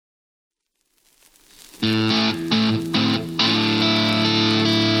Hey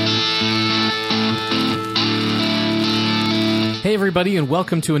everybody, and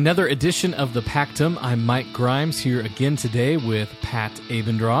welcome to another edition of The Pactum. I'm Mike Grimes, here again today with Pat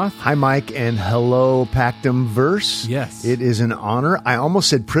Abendroth. Hi, Mike, and hello, Pactumverse. Yes. It is an honor. I almost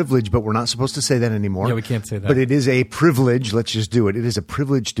said privilege, but we're not supposed to say that anymore. Yeah, we can't say that. But it is a privilege. Let's just do it. It is a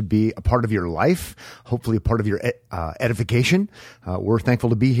privilege to be a part of your life, hopefully a part of your edification. We're thankful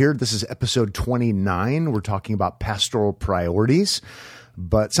to be here. This is episode 29. We're talking about pastoral priorities.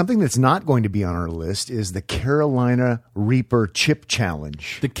 But something that's not going to be on our list is the Carolina Reaper Chip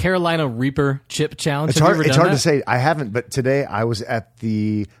Challenge. The Carolina Reaper Chip Challenge? It's hard to say. I haven't, but today I was at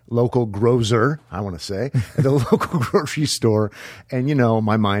the local grocer, I want to say, at the local grocery store, and, you know,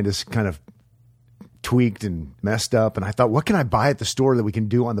 my mind is kind of tweaked and messed up, and I thought, what can I buy at the store that we can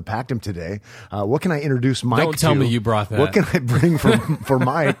do on the Pactum today? What can I introduce Mike to? Don't tell me you brought that. What can I bring for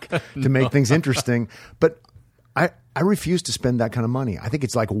Mike to make things interesting? But I refuse to spend that kind of money. I think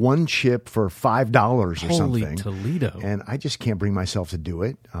it's like one chip for $5 or something. Holy Toledo. And I just can't bring myself to do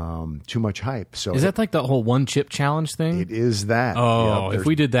it. Too much hype. So is that like the whole one chip challenge thing? It is that. Oh, if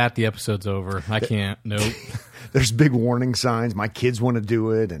we did that, the episode's over. I can't. Nope. There's big warning signs. My kids want to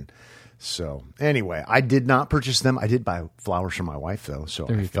do it. And so anyway, I did not purchase them. I did buy flowers for my wife, though. So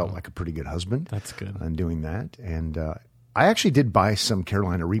I felt like a pretty good husband. That's good. On doing that. And I actually did buy some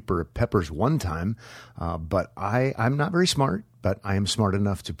Carolina Reaper peppers one time, but I'm not very smart, but I am smart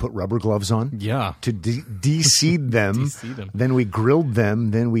enough to put rubber gloves on. Yeah. To de-seed them. De-seed them. Then we grilled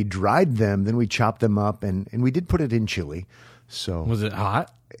them. Then we dried them. Then we chopped them up, and we did put it in chili. So was it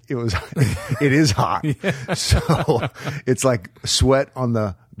hot? It was. It is hot. Yeah. So it's like sweat on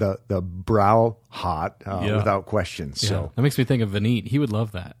the brow hot without question. Yeah. So that makes me think of Vineet. He would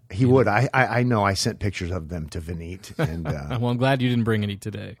love that. He would. I know. I sent pictures of them to Vineet. And well, I'm glad you didn't bring any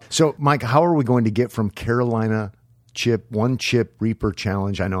today. So, Mike, how are we going to get from Carolina one chip Reaper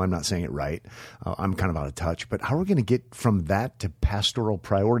challenge? I know I'm not saying it right. I'm kind of out of touch, but how are we going to get from that to pastoral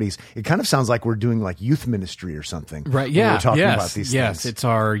priorities? It kind of sounds like we're doing like youth ministry or something. Right. Yeah. We're talking about these things. It's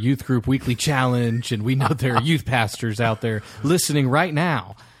our youth group weekly challenge, and we know there are youth pastors out there listening right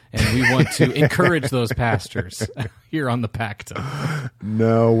now. And we want to encourage those pastors here on the Pactum.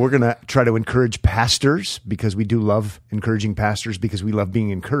 No, we're going to try to encourage pastors because we do love encouraging pastors because we love being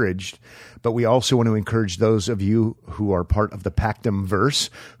encouraged. But we also want to encourage those of you who are part of the Pactumverse,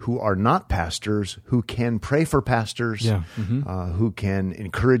 who are not pastors, who can pray for pastors, who can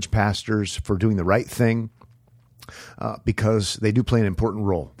encourage pastors for doing the right thing. Because they do play an important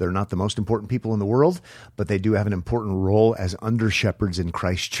role. They're not the most important people in the world, but they do have an important role as under-shepherds in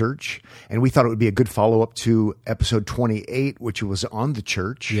Christ's church. And we thought it would be a good follow-up to episode 28, which was on the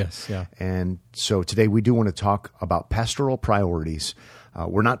church. Yes, yeah. And so today we do want to talk about pastoral priorities.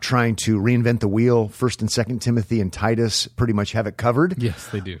 We're not trying to reinvent the wheel. 1st and 2nd Timothy and Titus pretty much have it covered. Yes,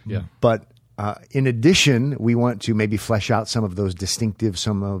 they do, yeah. But in addition, we want to maybe flesh out some of those distinctive,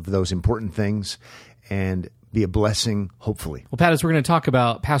 some of those important things, and be a blessing, hopefully. Well, Pat, as we're going to talk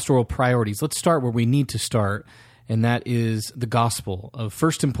about pastoral priorities, let's start where we need to start, and that is the gospel of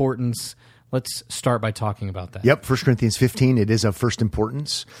first importance. Let's start by talking about that. Yep, 1 Corinthians 15, it is of first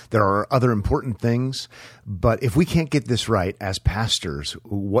importance. There are other important things, but if we can't get this right as pastors,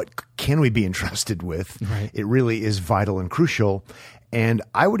 what can we be entrusted with? Right. It really is vital and crucial. And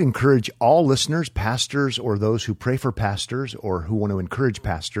I would encourage all listeners, pastors, or those who pray for pastors or who want to encourage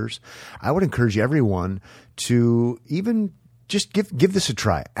pastors, I would encourage everyone to even just give this a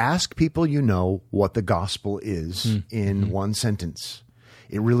try. Ask people you know what the gospel is in one sentence.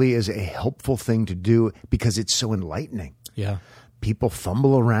 It really is a helpful thing to do because it's so enlightening. Yeah. People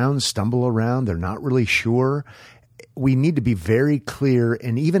fumble around, stumble around. They're not really sure. We need to be very clear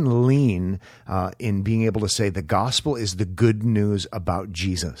and even lean in being able to say the gospel is the good news about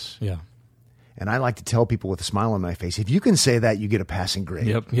Jesus. Yeah. And I like to tell people with a smile on my face, if you can say that, you get a passing grade.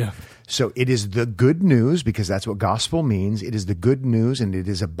 Yep. Yeah. So it is the good news because that's what gospel means. It is the good news, and it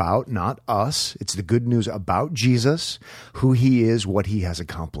is about not us. It's the good news about Jesus, who he is, what he has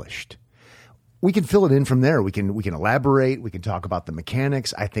accomplished. We can fill it in from there. We can elaborate. We can talk about the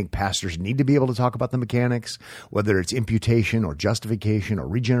mechanics. I think pastors need to be able to talk about the mechanics, whether it's imputation or justification or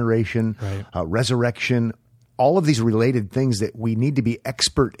regeneration, resurrection, all of these related things that we need to be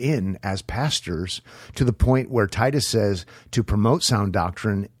expert in as pastors, to the point where Titus says to promote sound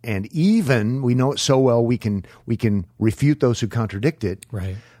doctrine, and even we know it so well we can refute those who contradict it.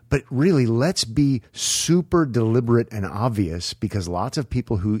 Right. But really, let's be super deliberate and obvious, because lots of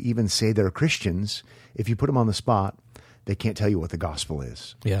people who even say they're Christians, if you put them on the spot, they can't tell you what the gospel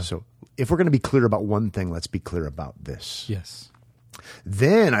is. Yeah. So if we're going to be clear about one thing, let's be clear about this. Yes.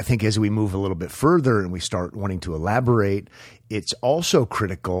 Then I think as we move a little bit further and we start wanting to elaborate, it's also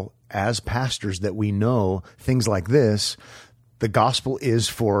critical as pastors that we know things like this. The gospel is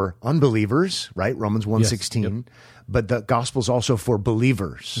for unbelievers, right? Romans 1:16. Yes. Yep. But the gospel is also for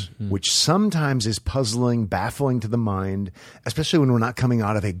believers, which sometimes is puzzling, baffling to the mind, especially when we're not coming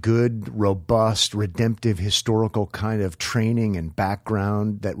out of a good, robust, redemptive, historical kind of training and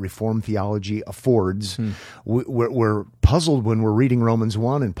background that Reformed theology affords. We're puzzled when we're reading Romans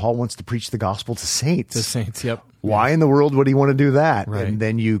 1 and Paul wants to preach the gospel to saints. To saints, yep. Why in the world would he want to do that? Right. And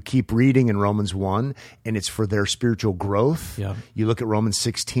then you keep reading in Romans 1, and it's for their spiritual growth. Yeah. You look at Romans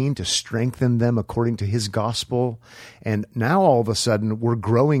 16 to strengthen them according to his gospel. And now all of a sudden, we're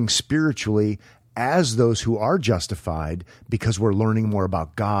growing spiritually as those who are justified because we're learning more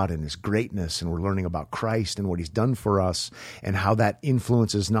about God and his greatness, and we're learning about Christ and what he's done for us and how that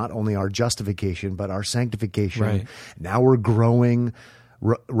influences not only our justification, but our sanctification. Right. Now we're growing.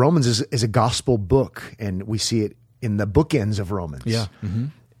 Romans is a gospel book, and we see it in the bookends of Romans. Yeah.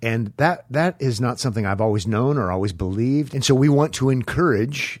 And that is not something I've always known or always believed. And so we want to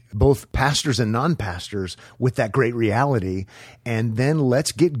encourage both pastors and non-pastors with that great reality. And then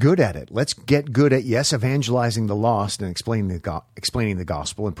let's get good at it. Let's get good at, yes, evangelizing the lost and explaining the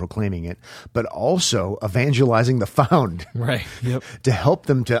gospel and proclaiming it, but also evangelizing the found. Right. Yep. To help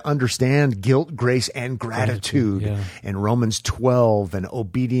them to understand guilt, grace, and gratitude. Yeah. And Romans 12 and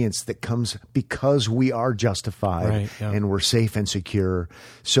obedience that comes because we are justified Right, yeah. and we're safe and secure.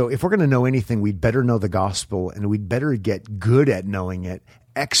 So if we're going to know anything, we'd better know the gospel, and we'd better get good at knowing it,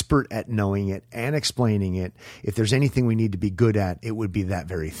 expert at knowing it and explaining it. If there's anything we need to be good at, it would be that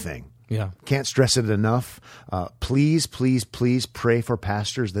very thing. Yeah. Can't stress it enough. Please, please, please pray for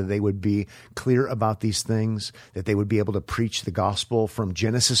pastors that they would be clear about these things, that they would be able to preach the gospel from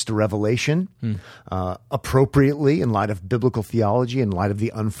Genesis to Revelation appropriately in light of biblical theology, in light of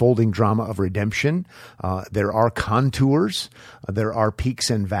the unfolding drama of redemption. There are contours, there are peaks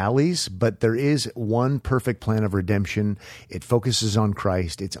and valleys, but there is one perfect plan of redemption. It focuses on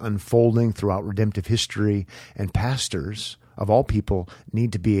Christ. It's unfolding throughout redemptive history, and pastors of all people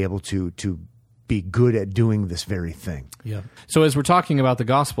need to be able to be good at doing this very thing. Yeah. So as we're talking about the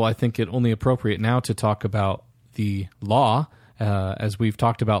gospel, I think it only appropriate now to talk about the law, as we've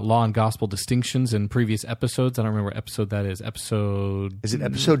talked about law and gospel distinctions in previous episodes. I don't remember what episode that is. Is it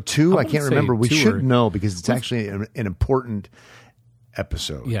episode 2? I can't remember. We should know because it's actually an important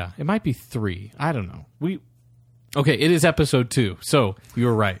episode. Yeah. It might be 3. I don't know. Okay, it is episode 2. So you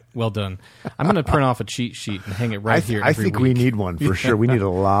were right. Well done. I'm going to print off a cheat sheet and hang it right here. I think week. we need one for sure. We need a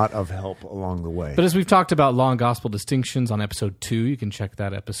lot of help along the way. But as we've talked about law and gospel distinctions on episode 2, you can check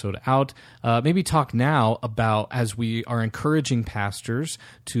that episode out. Maybe talk now about, as we are encouraging pastors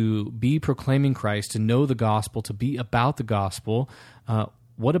to be proclaiming Christ, to know the gospel, to be about the gospel.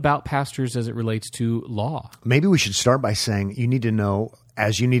 What about pastors as it relates to law? Maybe we should start by saying you need to know,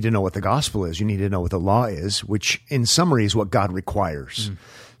 as you need to know what the gospel is, you need to know what the law is, which in summary is what God requires.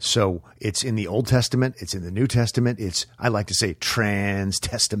 So it's in the Old Testament, it's in the New Testament, it's, I like to say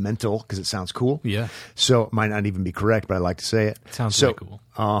trans-testamental because it sounds cool. Yeah. So it might not even be correct, but I like to say it. Sounds very cool.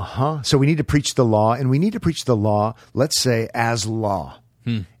 So we need to preach the law, and we need to preach the law, let's say, as law.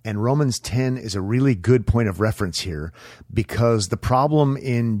 And Romans 10 is a really good point of reference here, because the problem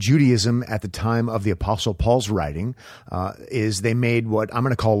in Judaism at the time of the Apostle Paul's writing is they made what I'm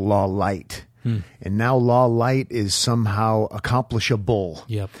going to call law light. And now law light is somehow accomplishable.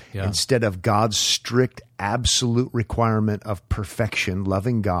 Yep. Yeah. Instead of God's strict, absolute requirement of perfection,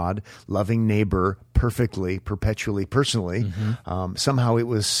 loving God, loving neighbor perfectly, perpetually, personally, somehow it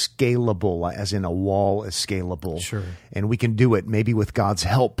was scalable, as in a wall is scalable. Sure. And we can do it maybe with God's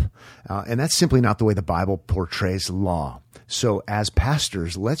help. And that's simply not the way the Bible portrays law. So as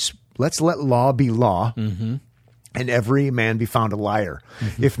pastors, let's let law be law. And every man be found a liar,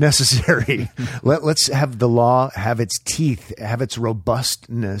 if necessary. Let's have the law have its teeth, have its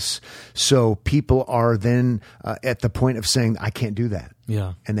robustness, so people are then at the point of saying, I can't do that.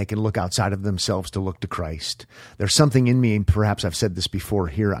 Yeah. And they can look outside of themselves to look to Christ. There's something in me, and perhaps I've said this before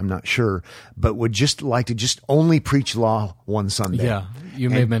here, I'm not sure, but would just like to just only preach law one Sunday. Yeah. You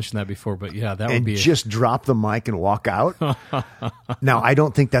may have mentioned that before, but yeah, that would be just drop the mic and walk out. Now, I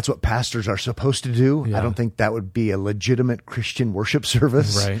don't think that's what pastors are supposed to do. Yeah. I don't think that would be a legitimate Christian worship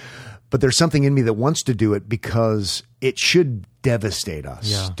service. Right. But there's something in me that wants to do it because it should devastate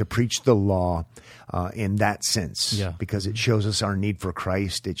us to preach the law in that sense, because it shows us our need for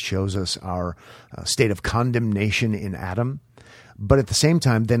Christ. It shows us our state of condemnation in Adam. But at the same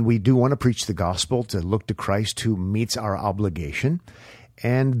time, then we do want to preach the gospel, to look to Christ who meets our obligation.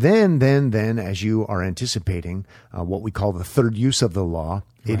 And then, as you are anticipating, what we call the third use of the law,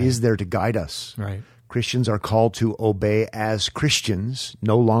 it is there to guide us. Right. Christians are called to obey as Christians,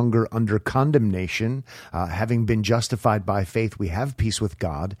 no longer under condemnation. Having been justified by faith, we have peace with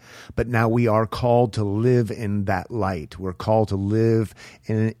God, but now we are called to live in that light. We're called to live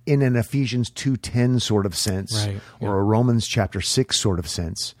in an Ephesians 2:10 sort of sense, or a Romans chapter 6 sort of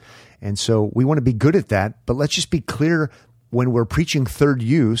sense. And so we want to be good at that, but let's just be clear. When we're preaching third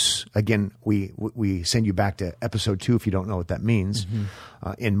use, again, we send you back to episode 2 if you don't know what that means.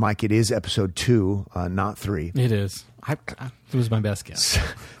 And Mike, it is episode 2, not 3. It is. It was my best guess.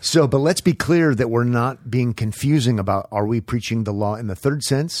 So, but let's be clear that we're not being confusing about, are we preaching the law in the third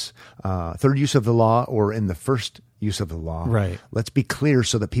sense, third use of the law, or in the first use of the law? Right. Let's be clear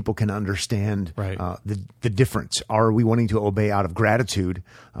so that people can understand the difference. Are we wanting to obey out of gratitude?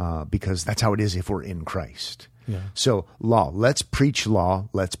 Because that's how it is if we're in Christ. Yeah. So let's preach law,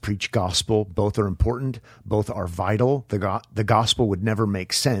 let's preach gospel. Both are important. Both are vital. The gospel would never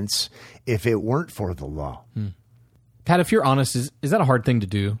make sense if it weren't for the law. Pat, if you're honest, is that a hard thing to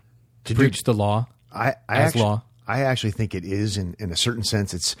do? To preach the law law? I actually think it is in a certain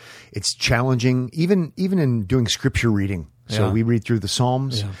sense. It's challenging, even in doing scripture reading. So we read through the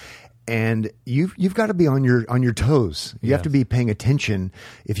Psalms. Yeah. And you've got to be on your toes. You have to be paying attention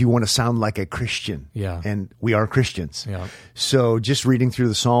if you want to sound like a Christian. Yeah. And we are Christians. Yeah. So just reading through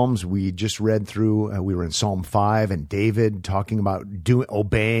the Psalms, we just read through, we were in Psalm 5 and David talking about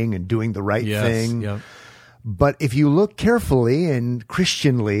obeying and doing the right thing. Yep. But if you look carefully and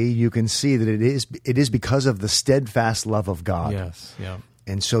Christianly, you can see that it is because of the steadfast love of God. Yes. Yeah.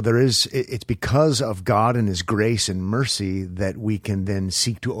 And so it's because of God and His grace and mercy that we can then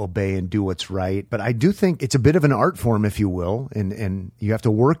seek to obey and do what's right. But I do think it's a bit of an art form, if you will, and you have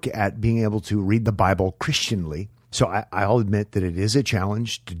to work at being able to read the Bible Christianly. So I'll admit that it is a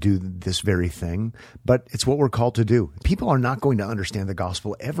challenge to do this very thing, but it's what we're called to do. People are not going to understand the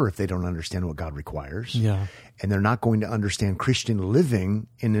gospel ever if they don't understand what God requires. Yeah. And they're not going to understand Christian living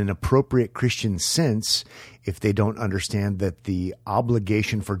in an appropriate Christian sense if they don't understand that the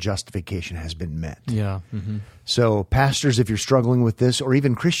obligation for justification has been met. Yeah. Mm-hmm. So pastors, if you're struggling with this, or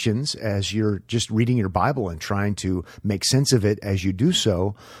even Christians, as you're just reading your Bible and trying to make sense of it as you do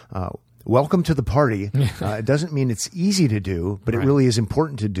so, welcome to the party. It doesn't mean it's easy to do, but it really is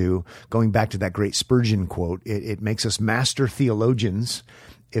important to do. Going back to that great Spurgeon quote, it makes us master theologians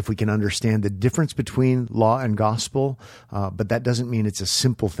if we can understand the difference between law and gospel, but that doesn't mean it's a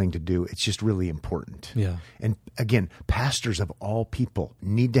simple thing to do. It's just really important. Yeah. And again, pastors of all people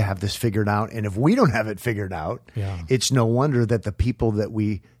need to have this figured out. And if we don't have it figured out, it's no wonder that the people that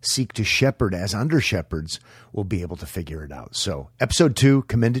we seek to shepherd as under shepherds will be able to figure it out. So episode 2,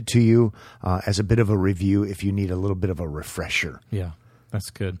 commend it to you as a bit of a review if you need a little bit of a refresher. Yeah, that's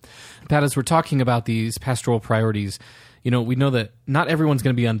good. Pat, as we're talking about these pastoral priorities, we know that not everyone's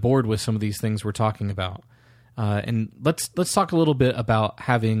going to be on board with some of these things we're talking about. And let's talk a little bit about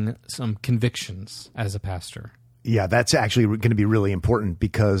having some convictions as a pastor. Yeah, that's actually going to be really important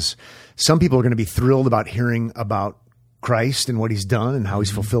because some people are going to be thrilled about hearing about Christ and what He's done and how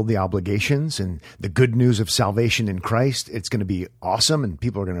He's fulfilled the obligations and the good news of salvation in Christ. It's going to be awesome and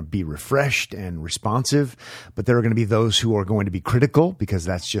people are going to be refreshed and responsive, but there are going to be those who are going to be critical because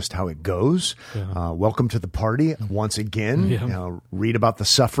that's just how it goes. Yeah. Welcome to the party once again. Yeah. Read about the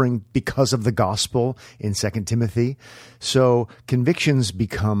suffering because of the gospel in 2 Timothy. So convictions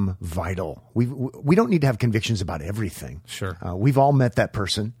become vital. We don't need to have convictions about everything. Sure. We've all met that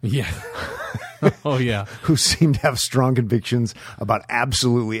person. Yeah. Oh, yeah. Who seem to have strong convictions about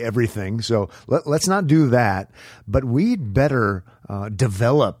absolutely everything. So let's not do that, but we'd better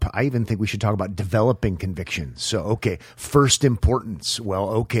develop. I even think we should talk about developing convictions. So, okay, first importance. Well,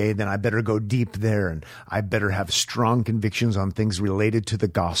 okay, then I better go deep there and I better have strong convictions on things related to the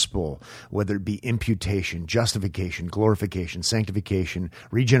gospel, whether it be imputation, justification, glorification, sanctification,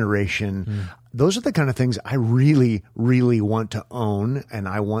 regeneration. Those are the kind of things I really, really want to own. And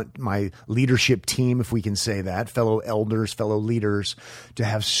I want my leadership team, if we can say that, fellow elders, fellow leaders, to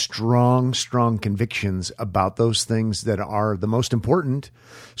have strong, strong convictions about those things that are the most important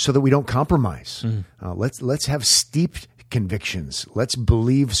so that we don't compromise. Let's have steep convictions. Let's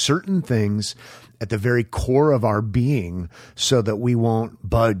believe certain things at the very core of our being so that we won't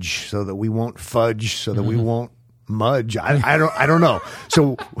budge, so that we won't fudge, so that we won't mudge. I don't know.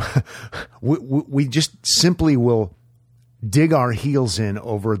 So we just simply will dig our heels in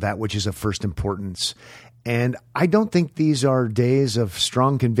over that which is of first importance. And I don't think these are days of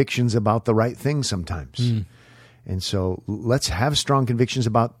strong convictions about the right thing sometimes. And so let's have strong convictions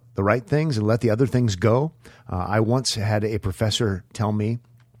about the right things and let the other things go. I once had a professor tell me,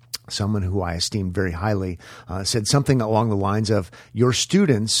 someone who I esteem very highly, said something along the lines of, your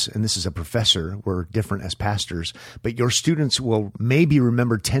students, and this is a professor, we're different as pastors, but your students will maybe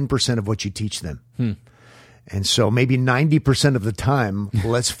remember 10% of what you teach them. And so maybe 90% of the time,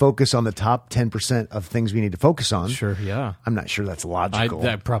 let's focus on the top 10% of things we need to focus on. Sure, yeah. I'm not sure that's logical.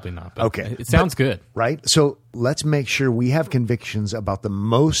 Probably not. But okay. It sounds good. Right? So let's make sure we have convictions about the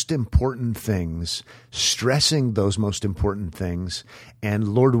most important things, stressing those most important things. And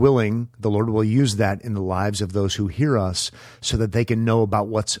Lord willing, the Lord will use that in the lives of those who hear us so that they can know about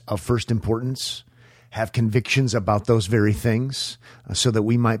what's of first importance, have convictions about those very things, so that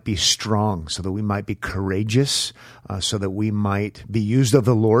we might be strong, so that we might be courageous, so that we might be used of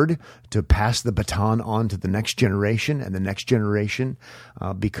the Lord to pass the baton on to the next generation and the next generation,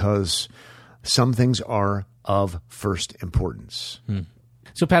 because some things are of first importance.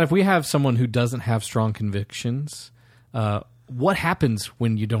 So, Pat, if we have someone who doesn't have strong convictions, what happens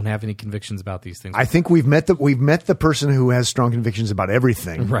when you don't have any convictions about these things? I think we've met the person who has strong convictions about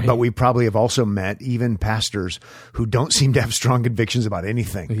everything, right. But we probably have also met even pastors who don't seem to have strong convictions about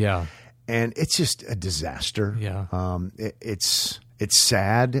anything. Yeah, and it's just a disaster. Yeah, it's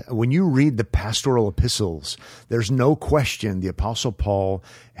sad when you read the pastoral epistles. There's no question the Apostle Paul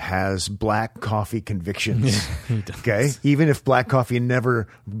has black coffee convictions. He does. Okay, even if black coffee never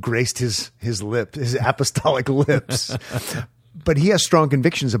graced his apostolic lips. But he has strong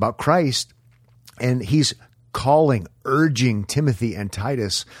convictions about Christ, and he's urging Timothy and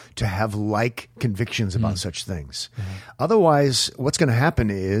Titus to have like convictions about such things. Otherwise, what's going to happen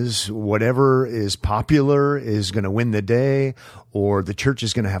is whatever is popular is going to win the day, or the church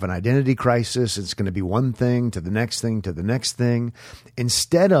is going to have an identity crisis. It's going to be one thing to the next thing to the next thing.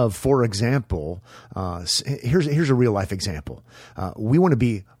 Instead of, for example, here's a real life example. We want to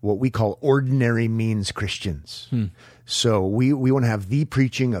be what we call ordinary means Christians. So we want to have the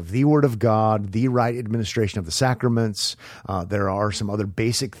preaching of the Word of God, the right administration of the sacraments. There are some other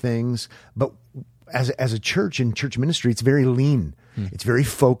basic things, but as a church in church ministry, it's very lean. It's very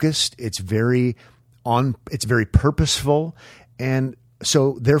focused. It's very purposeful. And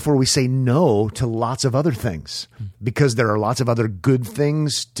so therefore we say no to lots of other things because there are lots of other good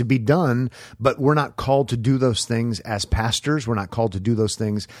things to be done, but we're not called to do those things as pastors. We're not called to do those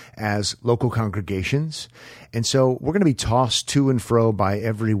things as local congregations. And so we're going to be tossed to and fro by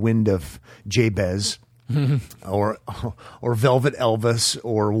every wind of Jabez or Velvet Elvis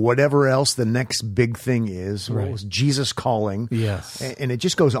or whatever else the next big thing is. Right. What was Jesus calling? Yes. And it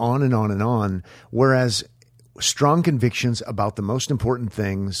just goes on and on and on. Whereas strong convictions about the most important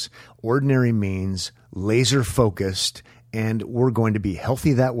things, ordinary means, laser focused, and we're going to be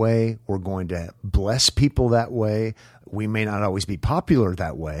healthy that way. We're going to bless people that way. We may not always be popular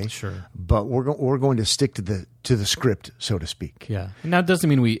that way, sure, but we're going to stick to the script, so to speak. Yeah. And that doesn't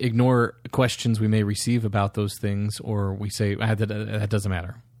mean we ignore questions we may receive about those things, or we say that doesn't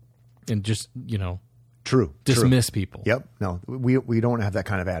matter, and just dismiss people. Yep. No, we don't have that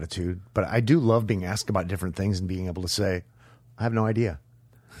kind of attitude, but I do love being asked about different things and being able to say, I have no idea.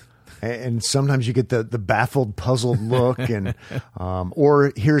 And sometimes you get the baffled, puzzled look, and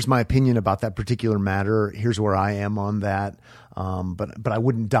or here's my opinion about that particular matter. Here's where I am on that. But I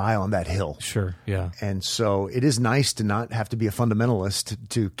wouldn't die on that hill. Sure, yeah. And so it is nice to not have to be a fundamentalist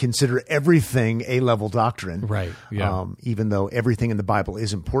to consider everything A-level doctrine. Right, yeah. Even though everything in the Bible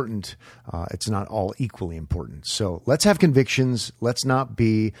is important, it's not all equally important. So let's have convictions. Let's not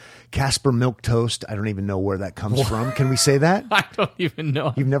be Casper Milquetoast. I don't even know where that comes from. Can we say that? I don't even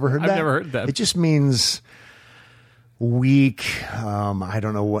know. You've never heard that? I've never heard that. It just means weak. I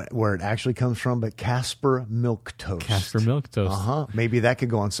don't know where it actually comes from, but Casper Milquetoast. Casper Milquetoast. Maybe that could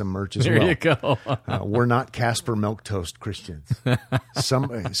go on some merch as there well. You go. We're not Casper Milquetoast Christians. Some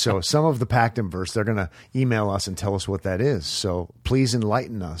of the Pactumverse, they're going to email us and tell us what that is. So please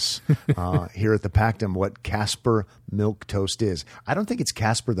enlighten us here at the Pactum what Casper Milquetoast is. I don't think it's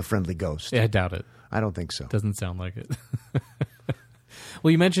Casper the Friendly Ghost. Yeah, I doubt it. I don't think so. Doesn't sound like it.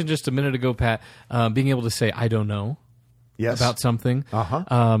 Well, you mentioned just a minute ago, Pat, being able to say, I don't know. Yes. About something.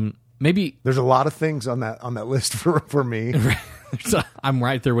 Maybe there's a lot of things on that list for me. I'm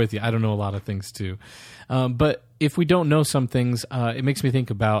right there with you. I don't know a lot of things too. But if we don't know some things, it makes me think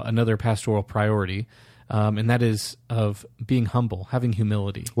about another pastoral priority, and that is of being humble, having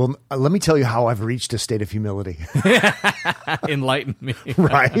humility. Well, let me tell you how I've reached a state of humility. Enlighten me.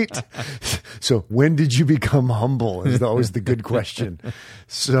 Right? So when did you become humble is always the good question.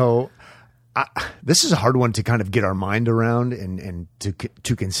 So This is a hard one to kind of get our mind around and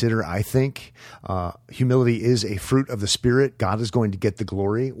to consider, I think. Humility is a fruit of the Spirit. God is going to get the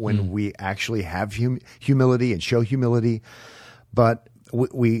glory when we actually have humility and show humility. But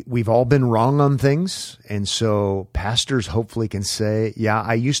we've all been wrong on things. And so pastors hopefully can say, yeah,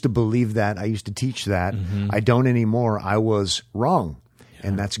 I used to believe that. I used to teach that. I don't anymore. I was wrong.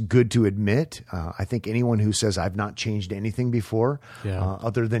 And that's good to admit. I think anyone who says, I've not changed anything before,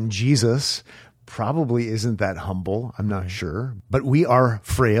 other than Jesus, probably isn't that humble. I'm not sure. But we are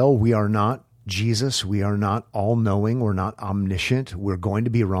frail. We are not Jesus. We are not all-knowing. We're not omniscient. We're going to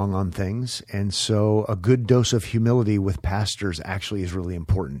be wrong on things. And so a good dose of humility with pastors actually is really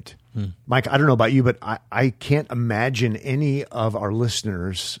important. Mike, I don't know about you, but I can't imagine any of our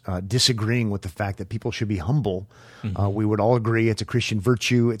listeners disagreeing with the fact that people should be humble. We would all agree it's a Christian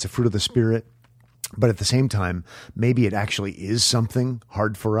virtue. It's a fruit of the Spirit. But at the same time, maybe it actually is something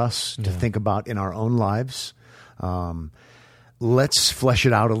hard for us to think about in our own lives. Let's flesh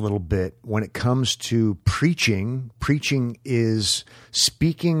it out a little bit. When it comes to preaching is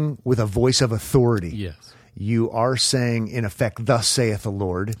speaking with a voice of authority. Yes. You are saying, in effect, thus saith the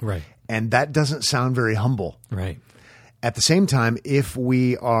Lord. Right. And that doesn't sound very humble. Right. At the same time, if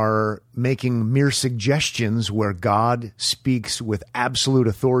we are making mere suggestions where God speaks with absolute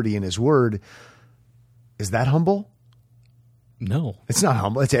authority in his word, is that humble? No. It's not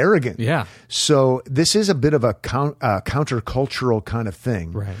humble. It's arrogant. Yeah. So this is a bit of a countercultural kind of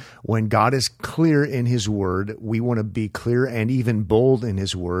thing. Right. When God is clear in his word, we want to be clear and even bold in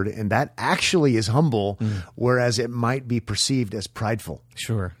his word. And that actually is humble, whereas it might be perceived as prideful.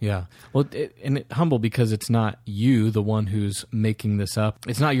 Sure. Yeah. Well, humble because it's not you, the one who's making this up.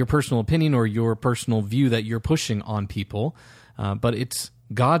 It's not your personal opinion or your personal view that you're pushing on people, but it's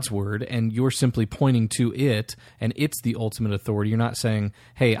God's word, and you're simply pointing to it, and it's the ultimate authority. You're not saying,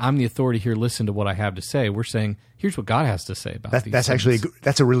 hey, I'm the authority here, listen to what I have to say. We're saying, here's what God has to say about these that's things. Actually,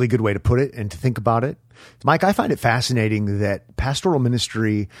 that's a really good way to put it and to think about it. Mike, I find it fascinating that pastoral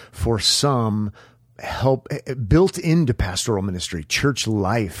ministry for some built into pastoral ministry, church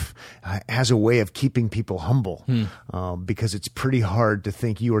life has a way of keeping people humble because it's pretty hard to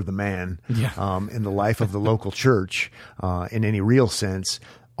think you are the man in the life of the local church in any real sense.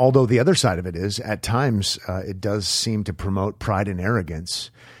 Although the other side of it is, at times, it does seem to promote pride and arrogance.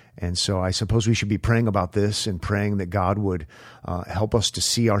 And so I suppose we should be praying about this and praying that God would help us to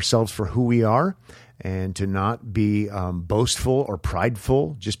see ourselves for who we are and to not be boastful or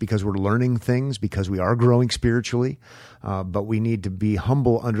prideful just because we're learning things, because we are growing spiritually. But we need to be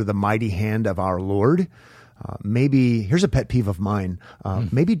humble under the mighty hand of our Lord. Maybe, here's a pet peeve of mine.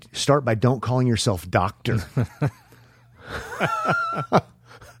 Maybe start by don't calling yourself doctor.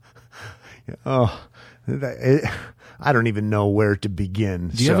 I don't even know where to begin.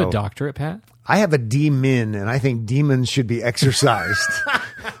 Do you have a doctorate, Pat? I have a D-Min, and I think demons should be exorcised.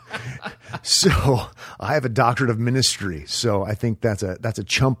 So I have a doctorate of ministry. So I think that's a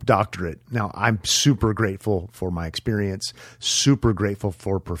chump doctorate. Now, I'm super grateful for my experience, super grateful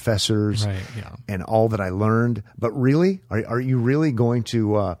for professors and all that I learned. But really, are you really going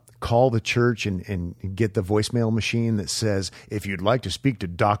to call the church and get the voicemail machine that says, if you'd like to speak to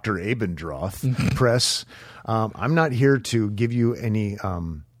Dr. Abendroth, press. I'm not here to give you any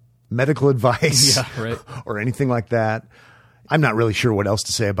medical advice or anything like that. I'm not really sure what else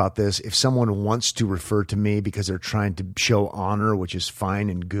to say about this. If someone wants to refer to me because they're trying to show honor, which is fine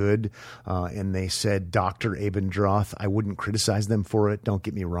and good, and they said Dr. Abendroth, I wouldn't criticize them for it. Don't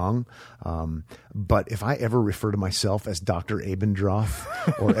get me wrong. But if I ever refer to myself as Dr.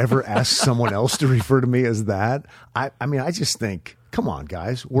 Abendroth or ever ask someone else to refer to me as that, I mean, I just think, come on,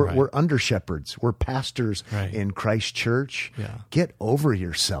 guys. We're under shepherds. We're pastors in Christ Church. Yeah. Get over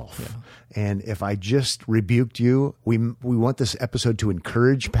yourself. Yeah. And if I just rebuked you, we want this episode to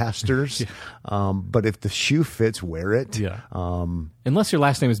encourage pastors. But if the shoe fits, wear it. Yeah. Unless your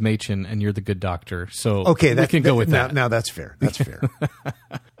last name is Machen and you're the good doctor. So we can go with that. Now that's fair. That's fair.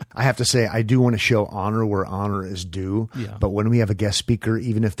 I have to say, I do want to show honor where honor is due. Yeah. But when we have a guest speaker,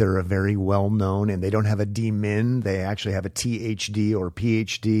 even if they're a very well-known and they don't have a D-Min, they actually have a THD or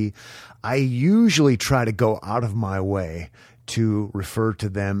PhD, I usually try to go out of my way to refer to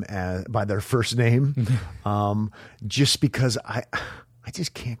them by their first name, just because I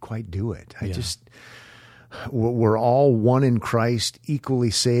just can't quite do it. We're all one in Christ,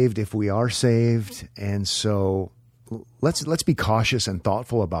 equally saved if we are saved. And so let's be cautious and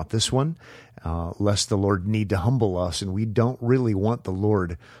thoughtful about this one, lest the Lord need to humble us. And we don't really want the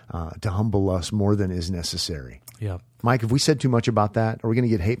Lord to humble us more than is necessary. Yeah. Mike, have we said too much about that? Are we going to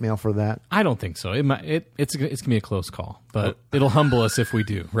get hate mail for that? I don't think so. It's going to be a close call, but it'll humble us if we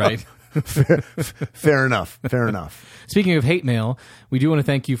do, right? Fair enough. Fair enough. Speaking of hate mail, we do want to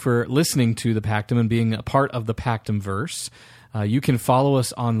thank you for listening to the Pactum and being a part of the Pactum verse. You can follow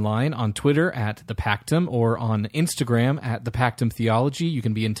us online on Twitter at The Pactum or on Instagram at The Pactum Theology. You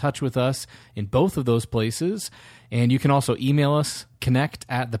can be in touch with us in both of those places. And you can also email us,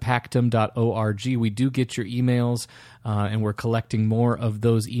 connect@thepactum.org. We do get your emails, and we're collecting more of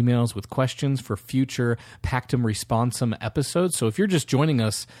those emails with questions for future Pactum Responsum episodes. So if you're just joining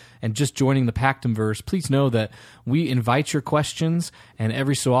us and just joining the Pactum verse, please know that we invite your questions, and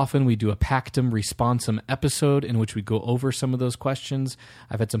every so often we do a Pactum Responsum episode in which we go over some of those questions.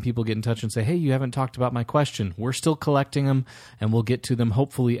 I've had some people get in touch and say, hey, you haven't talked about my question. We're still collecting them, and we'll get to them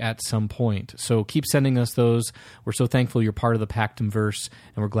hopefully at some point. So keep sending us those. We're so thankful you're part of the Pactum verse,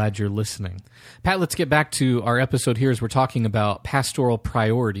 and we're glad you're listening. Pat, let's get back to our episode here as we're talking about pastoral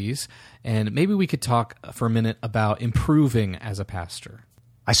priorities, and maybe we could talk for a minute about improving as a pastor.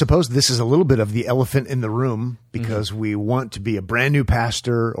 I suppose this is a little bit of the elephant in the room because we want to be a brand new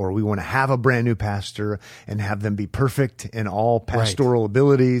pastor, or we want to have a brand new pastor and have them be perfect in all pastoral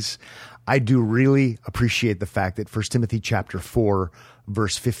abilities. I do really appreciate the fact that 1 Timothy chapter 4,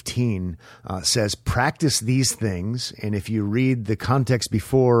 verse 15 says, practice these things. And if you read the context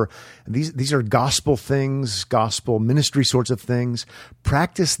before, these are gospel things, gospel ministry sorts of things.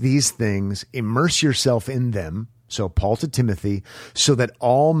 Practice these things, immerse yourself in them. So Paul to Timothy, so that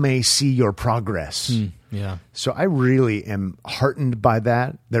all may see your progress. Yeah. So I really am heartened by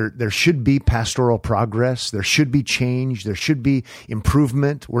that. There should be pastoral progress. There should be change. There should be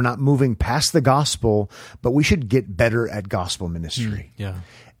improvement. We're not moving past the gospel, but we should get better at gospel ministry. Yeah.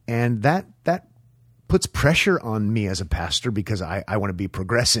 And that puts pressure on me as a pastor because I want to be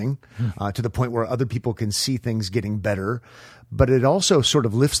progressing to the point where other people can see things getting better. But it also sort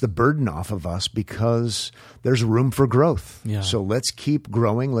of lifts the burden off of us because there's room for growth. Yeah. So let's keep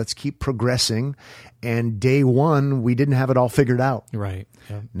growing. Let's keep progressing. And day one, we didn't have it all figured out. Right.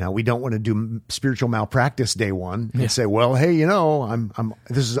 Yeah. Now, we don't want to do spiritual malpractice day one and say, well, hey,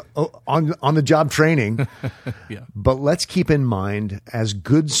 this is on the job training. Yeah. But let's keep in mind, as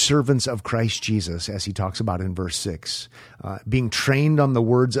good servants of Christ Jesus, as he talks about in verse 6, being trained on the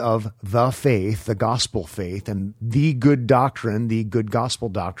words of the faith, the gospel faith, and the good doctrine, the good gospel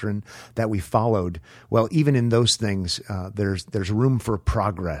doctrine that we followed. Well, even in those things, there's room for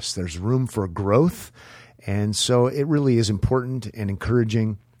progress. There's room for growth. And so it really is important and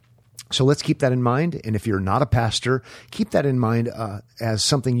encouraging. So let's keep that in mind. And if you're not a pastor, keep that in mind as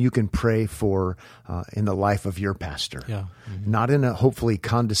something you can pray for in the life of your pastor. Yeah. Not in a hopefully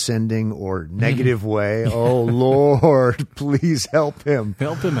condescending or negative way. Oh, Lord, please help him.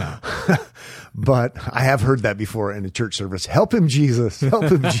 Help him out. But I have heard that before in a church service. Help him, Jesus. Help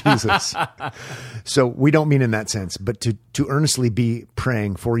him, Jesus. So we don't mean in that sense, but to earnestly be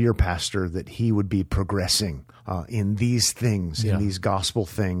praying for your pastor that he would be progressing in these things, in these gospel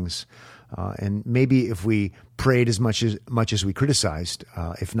things. And maybe if we prayed as much as we criticized,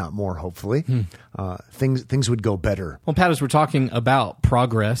 if not more, hopefully, things would go better. Well, Pat, as we're talking about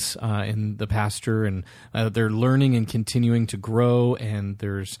progress in the pastor, and they're learning and continuing to grow, and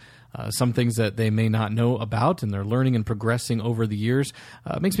there's some things that they may not know about, and they're learning and progressing over the years.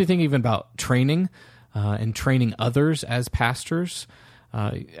 It makes me think even about training and training others as pastors,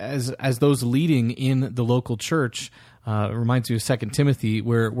 as those leading in the local church. It reminds me of 2 Timothy,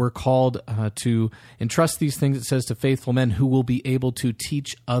 where we're called to entrust these things, it says, to faithful men who will be able to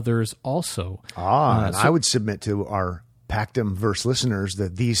teach others also. And I would submit to our Pactum verse listeners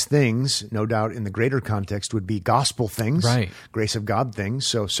that these things, no doubt in the greater context, would be gospel things, right? Grace of God things.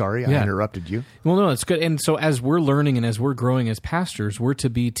 So sorry, I interrupted you. Well, no, it's good. And so as we're learning and as we're growing as pastors, we're to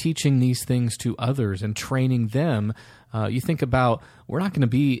be teaching these things to others and training them. You think about, we're not going to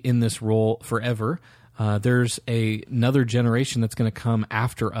be in this role forever. There's another generation that's going to come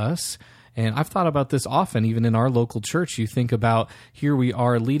after us. And I've thought about this often, even in our local church. You think about, here we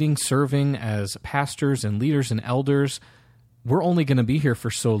are leading, serving as pastors and leaders and elders. We're only going to be here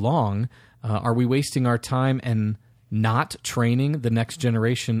for so long. Are we wasting our time and not training the next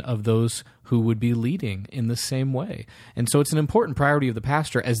generation of those who would be leading in the same way? And so it's an important priority of the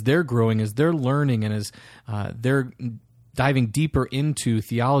pastor as they're growing, as they're learning, and as they're diving deeper into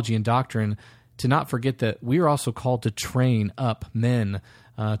theology and doctrine, to not forget that we are also called to train up men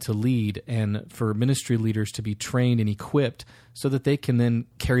to lead, and for ministry leaders to be trained and equipped so that they can then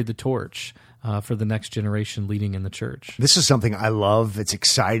carry the torch for the next generation leading in the church. This is something I love. It's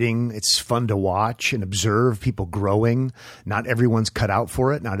exciting. It's fun to watch and observe people growing. Not everyone's cut out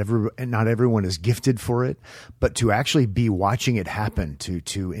for it. Not everyone is gifted for it. But to actually be watching it happen,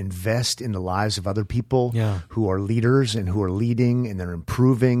 to invest in the lives of other people who are leaders and who are leading and they're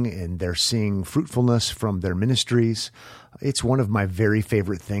improving and they're seeing fruitfulness from their ministries. It's one of my very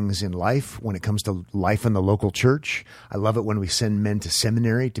favorite things in life when it comes to life in the local church. I love it when we send men to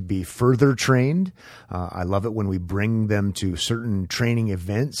seminary to be further trained. I love it when we bring them to certain training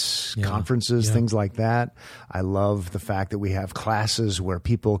events, conferences, things like that. I love the fact that we have classes where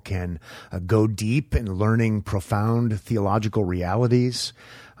people can go deep in learning profound theological realities.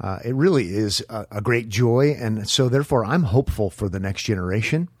 It really is a great joy. And so therefore, I'm hopeful for the next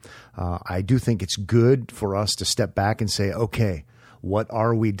generation. I do think it's good for us to step back and say, okay, what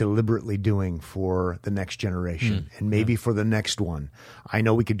are we deliberately doing for the next generation and maybe for the next one? I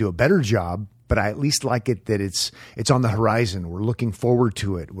know we could do a better job, but I at least like it that it's on the horizon. We're looking forward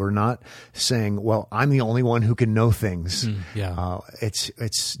to it. We're not saying, well, I'm the only one who can know things.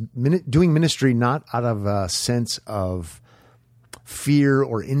 It's doing ministry not out of a sense of fear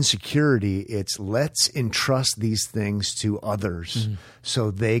or insecurity. It's let's entrust these things to others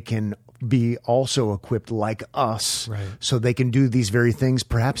so they can be also equipped like us, so they can do these very things,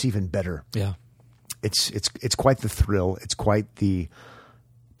 perhaps even better. It's quite the thrill. It's quite the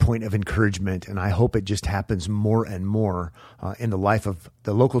point of encouragement, and I hope it just happens more and more in the life of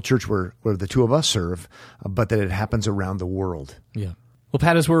the local church where the two of us serve, but that it happens around the world. Well,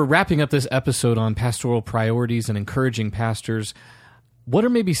 Pat, as we're wrapping up this episode on pastoral priorities and encouraging pastors, what are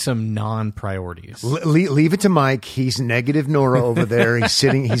maybe some non-priorities? Leave it to Mike. He's negative Nora over there. He's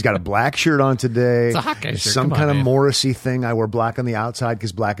sitting. He's got a black shirt on today. It's a hot guy shirt. Some kind of Morrissey thing. I wear black on the outside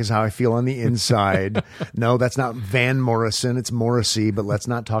because black is how I feel on the inside. No, that's not Van Morrison. It's Morrissey. But let's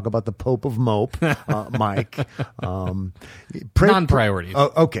not talk about the Pope of Mope, Mike. Non-priorities.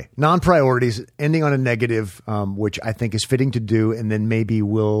 Okay, non-priorities. Ending on a negative, which I think is fitting to do, and then maybe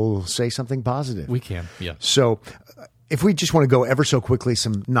we'll say something positive. We can. So. If we just want to go ever so quickly,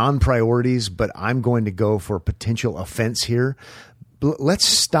 some non-priorities, but I'm going to go for potential offense here. Let's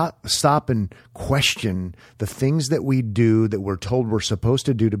stop and question the things that we do that we're told we're supposed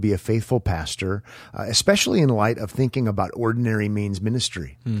to do to be a faithful pastor, especially in light of thinking about ordinary means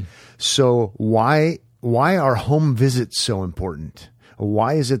ministry. So why are home visits so important?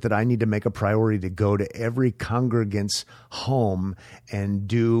 Why is it that I need to make a priority to go to every congregant's home and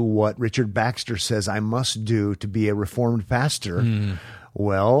do what Richard Baxter says I must do to be a Reformed pastor?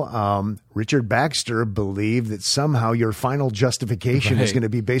 Well, Richard Baxter believed that somehow your final justification is going to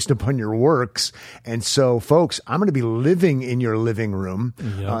be based upon your works. And so, folks, I'm going to be living in your living room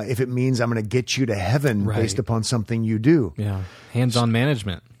if it means I'm going to get you to heaven based upon something you do. Hands-on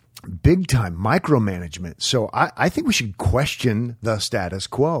management. Big time micromanagement. So I think we should question the status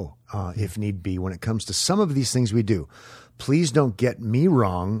quo if need be when it comes to some of these things we do. Please don't get me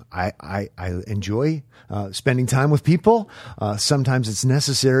wrong. I enjoy spending time with people. Sometimes it's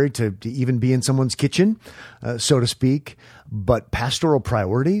necessary to even be in someone's kitchen, so to speak. But pastoral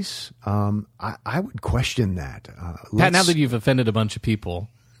priorities, I would question that. Pat, now that you've offended a bunch of people,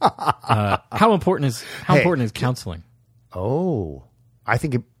 how important is counseling? I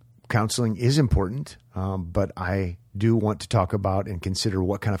think counseling is important, but I do want to talk about and consider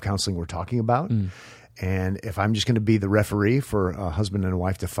what kind of counseling we're talking about. And if I'm just going to be the referee for a husband and a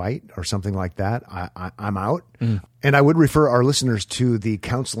wife to fight or something like that, I'm out. And I would refer our listeners to the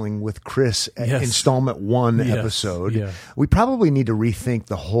Counseling with Chris installment 1 episode. We probably need to rethink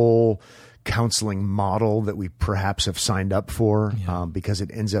the whole counseling model that we perhaps have signed up for because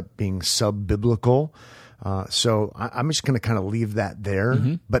it ends up being sub-biblical. So I'm just going to kind of leave that there.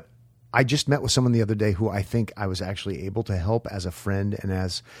 But I just met with someone the other day who I think I was actually able to help as a friend and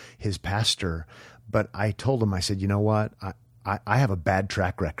as his pastor. But I told him, I said, you know what? I have a bad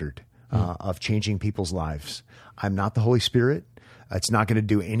track record of changing people's lives. I'm not the Holy Spirit. It's not going to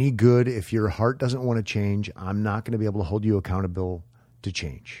do any good if your heart doesn't want to change. I'm not going to be able to hold you accountable to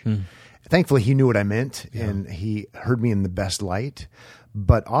change. Thankfully, he knew what I meant, and he heard me in the best light.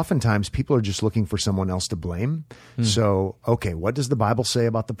 But oftentimes, people are just looking for someone else to blame. So, okay, what does the Bible say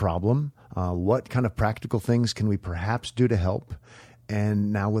about the problem? What kind of practical things can we perhaps do to help?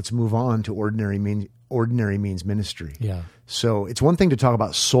 And now let's move on to ordinary means ministry. So it's one thing to talk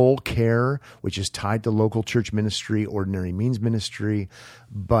about soul care, which is tied to local church ministry, ordinary means ministry,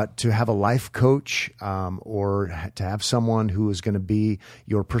 but to have a life coach or to have someone who is going to be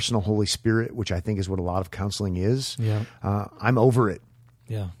your personal Holy Spirit, which I think is what a lot of counseling is, I'm over it.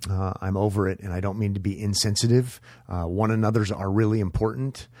 Yeah. I'm over it, and I don't mean to be insensitive. One another's are really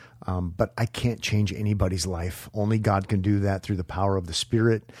important, but I can't change anybody's life. Only God can do that through the power of the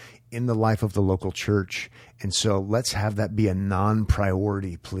Spirit in the life of the local church. And so let's have that be a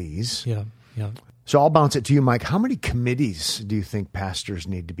non-priority, please. Yeah. So I'll bounce it to you, Mike. How many committees do you think pastors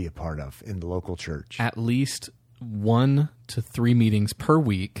need to be a part of in the local church? At least 1 to 3 meetings per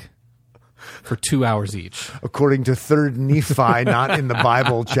week for 2 hours each. According to 3rd Nephi, not in the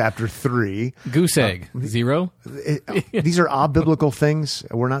Bible, chapter 3. Goose egg, 0. These are all biblical things.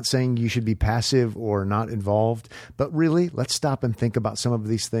 We're not saying you should be passive or not involved, but really, let's stop and think about some of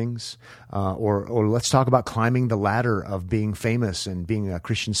these things. Or let's talk about climbing the ladder of being famous and being a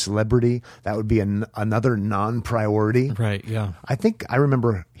Christian celebrity. That would be another non-priority. Right, yeah. I think I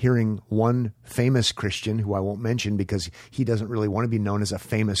remember hearing one famous Christian, who I won't mention because he doesn't really want to be known as a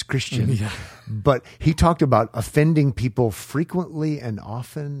famous Christian, Yeah. but he talked about offending people frequently and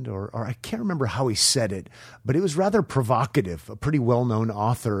often, or I can't remember how he said it, but it was rather provocative. A pretty well-known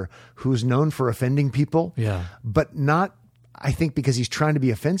author who's known for offending people, Yeah. but not, I think, because he's trying to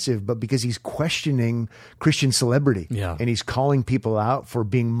be offensive, but because he's questioning Christian celebrity. Yeah. And he's calling people out for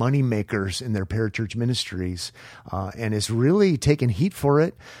being money makers in their parachurch ministries, and is really taking heat for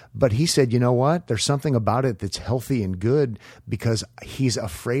it. But he said, you know what? There's something about it that's healthy and good, because he's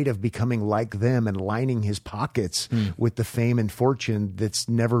afraid of becoming like them and lining his pockets with the fame and fortune that's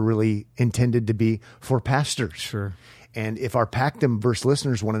never really intended to be for pastors. Sure. And if our Pactum verse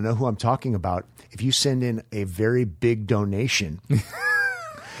listeners want to know who I'm talking about, if you send in a very big donation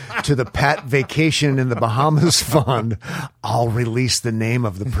to the Pat Vacation in the Bahamas Fund, I'll release the name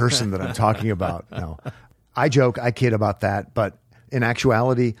of the person that I'm talking about. No, I joke, I kid about that, but in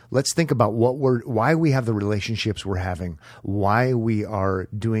actuality, let's think about why we have the relationships we're having, why we are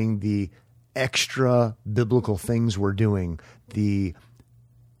doing the extra biblical things we're doing, the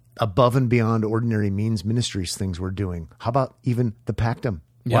above and beyond ordinary means ministries things we're doing. How about even the Pactum?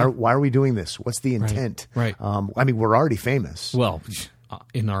 Yeah. Why are we doing this? What's the intent? Right. I mean, we're already famous. Well,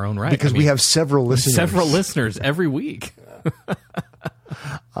 in our own right. Because we have several listeners. Several listeners every week.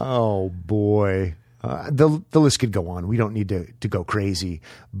 Oh, boy. The list could go on. We don't need to go crazy.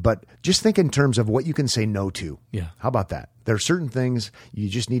 But just think in terms of what you can say no to. Yeah. How about that? There are certain things you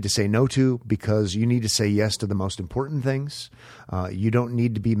just need to say no to because you need to say yes to the most important things. You don't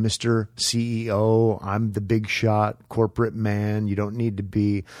need to be Mr. CEO. I'm the big shot corporate man. You don't need to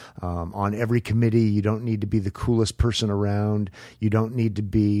be on every committee. You don't need to be the coolest person around. You don't need to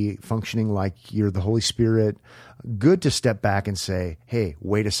be functioning like you're the Holy Spirit. Good to step back and say, hey,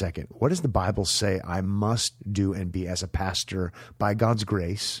 wait a second. What does the Bible say I must do and be as a pastor by God's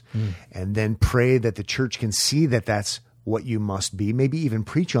grace? And then pray that the church can see that that's what you must be, maybe even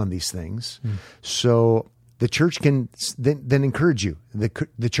preach on these things. So the church can then encourage you.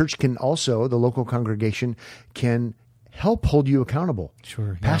 The church can also, the local congregation can help hold you accountable.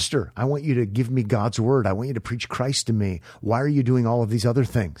 Sure. Yeah. Pastor, I want you to give me God's word. I want you to preach Christ to me. Why are you doing all of these other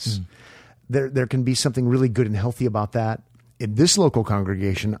things? There can be something really good and healthy about that. In this local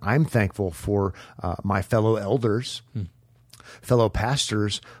congregation, I'm thankful for my fellow elders, fellow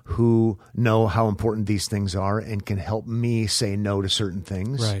pastors who know how important these things are and can help me say no to certain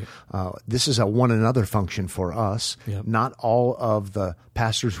things. Right. This is a one another function for us. Yep. Not all of the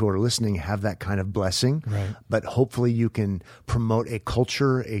pastors who are listening have that kind of blessing, Right. but hopefully you can promote a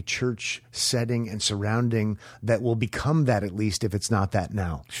culture, a church setting and surrounding that will become that, at least if it's not that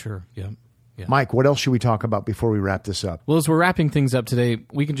now. Sure. Yeah. Yeah. Mike, what else should we talk about before we wrap this up? Well, as we're wrapping things up today,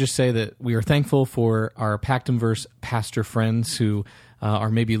 we can just say that we are thankful for our Pactumverse pastor friends who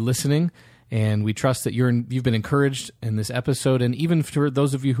are maybe listening, and we trust that you've been encouraged in this episode, and even for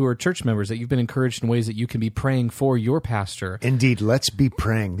those of you who are church members, that you've been encouraged in ways that you can be praying for your pastor. Indeed, let's be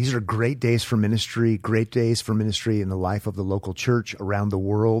praying. These are great days for ministry in the life of the local church around the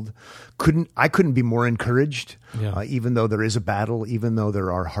world. I couldn't be more encouraged, even though there is a battle, even though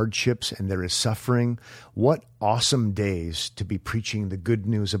there are hardships and there is suffering. What awesome days to be preaching the good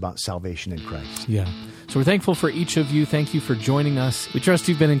news about salvation in Christ. Yeah. So we're thankful for each of you. Thank you for joining us. We trust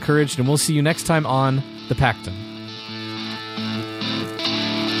you've been encouraged, and we'll see you next time on The Pactum.